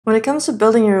When it comes to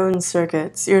building your own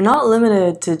circuits, you're not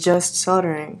limited to just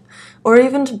soldering, or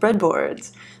even to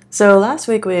breadboards. So last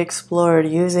week we explored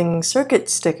using circuit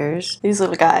stickers, these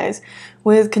little guys,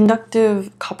 with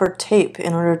conductive copper tape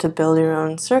in order to build your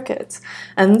own circuits.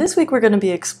 And this week we're going to be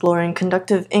exploring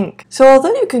conductive ink. So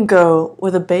although you can go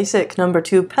with a basic number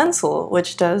 2 pencil,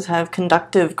 which does have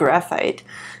conductive graphite,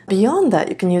 beyond that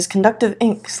you can use conductive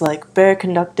inks like Bare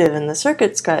Conductive and the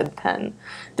CircuitScribe pen.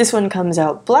 This one comes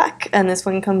out black and this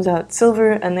one comes out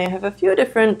silver, and they have a few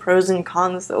different pros and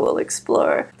cons that we'll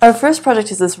explore. Our first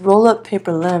project is this roll-up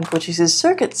paper lamp, which uses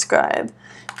CircuitScribe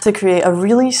to create a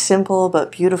really simple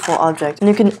but beautiful object. And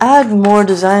you can add more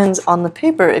designs on the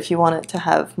paper if you want it to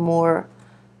have more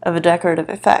of a decorative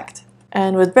effect.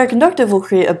 And with Bare Conductive, we'll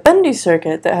create a bendy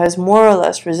circuit that has more or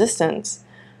less resistance,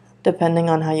 depending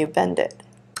on how you bend it.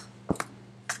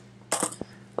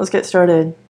 Let's get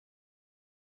started.